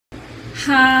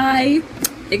Hi,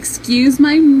 excuse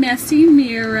my messy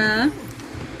mirror,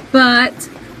 but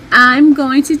I'm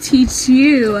going to teach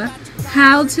you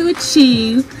how to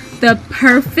achieve the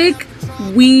perfect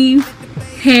weave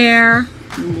hair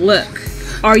look.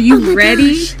 Are you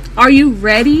ready? Gosh. Are you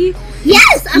ready?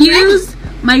 Yes, I'm Excuse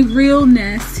my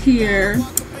realness here.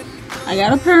 I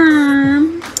got a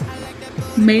perm.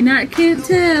 May not can't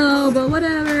tell, but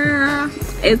whatever.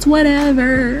 It's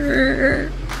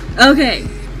whatever. Okay.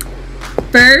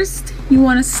 First, you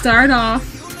want to start off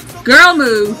girl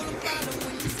move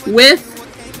with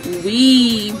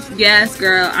weave. Yes,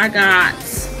 girl. I got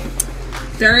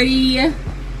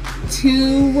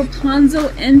 32 Rapunzel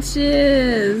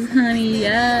inches, honey.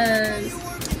 Yes.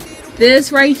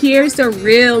 This right here is the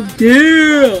real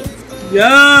deal.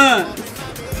 Yes.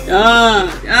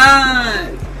 Yes.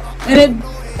 Yes. And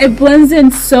it blends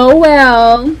in so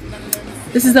well.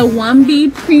 This is a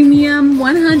 1B premium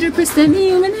 100%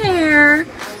 human hair.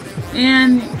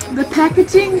 And the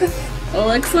packaging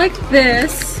looks like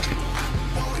this.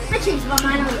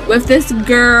 With this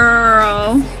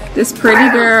girl. This pretty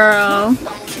girl.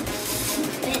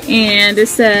 And it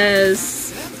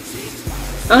says,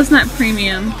 oh, it's not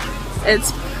premium.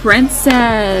 It's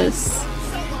princess.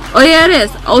 Oh yeah, it is.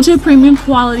 Ultra premium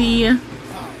quality.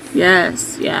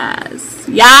 Yes, yes,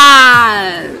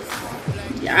 yes,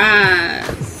 yes.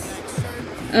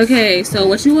 Okay, so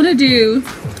what you want to do,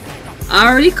 I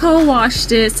already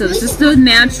co-washed it, so this is the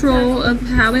natural of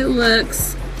how it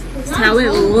looks. This is how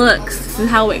it looks. This is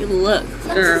how it looks,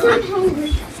 girl.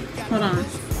 Hold on.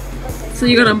 So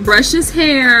you're gonna brush his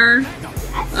hair.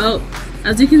 Oh,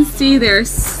 as you can see, there's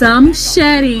some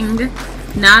shedding,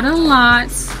 not a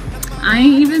lot. I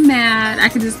ain't even mad. I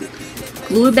can just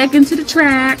glue it back into the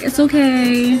track. It's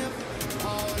okay.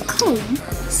 Cool.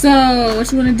 So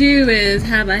what you want to do is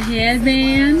have a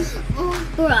headband,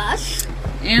 Brush,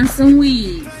 and some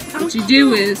weave. What you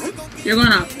do is you're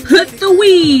gonna put the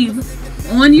weave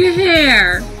on your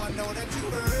hair,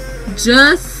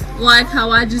 just like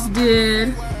how I just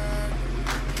did.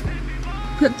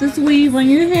 Put this weave on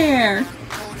your hair.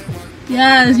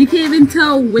 Yes, you can't even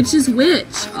tell which is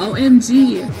which.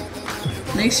 OMG.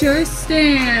 Make sure it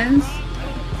stands.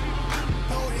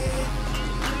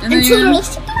 And then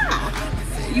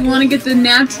you want to get the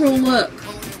natural look.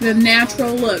 The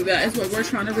natural look. That is what we're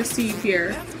trying to receive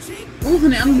here. Ooh,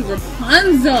 honey, I'm going to do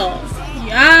Rapunzel.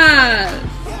 Yes.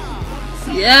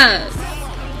 Yes.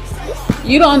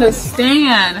 You don't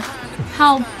understand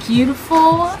how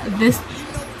beautiful this...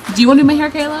 Do you want to do my hair,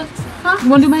 Kayla? Huh? You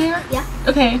want to do my hair? Yeah.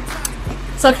 Okay.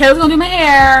 So Kayla's going to do my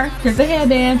hair. Here's the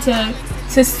headband to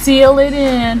seal it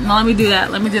in. No, let me do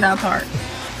that. Let me do that part.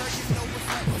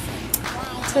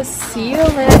 To seal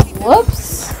it.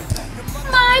 Whoops.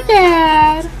 My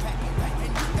bad.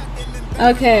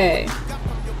 Okay.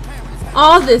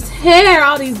 All this hair.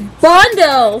 All these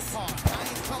bundles.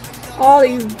 All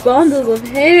these bundles of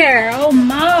hair. Oh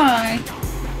my.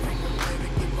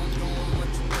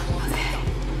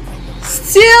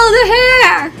 Seal the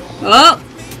hair. Oh.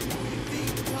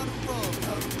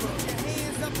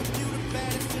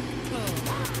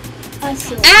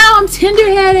 Ow, I'm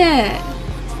tender-headed.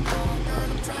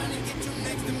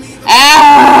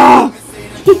 Ow!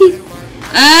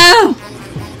 Ow!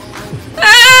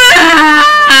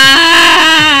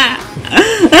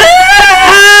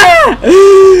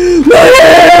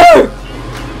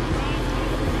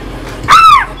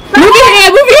 Move your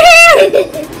head, move your head!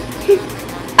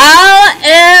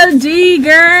 OMG,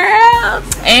 girl!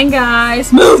 And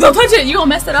guys, move, don't touch it, you gonna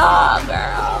mess it up,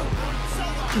 girl.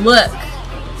 Look.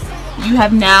 You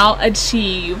have now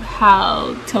achieved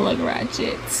how to look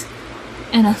ratchet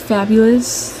in a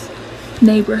fabulous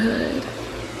neighborhood.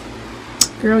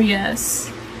 Girl, yes.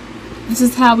 This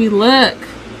is how we look.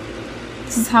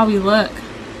 This is how we look.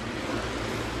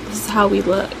 This is how we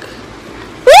look.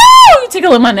 Woo! You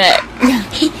tickle in my neck.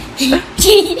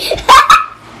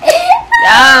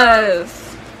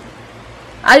 Yes.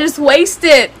 I just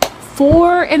wasted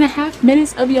 4.5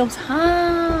 minutes of your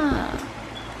time.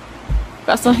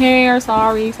 Got some hair,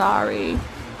 sorry.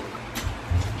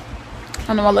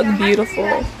 I know I look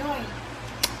beautiful.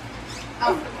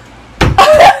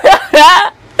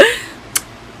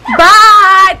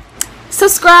 Bye!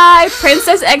 Subscribe,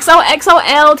 Princess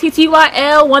XOXOL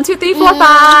TTYL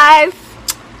 12345.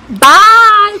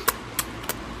 Bye!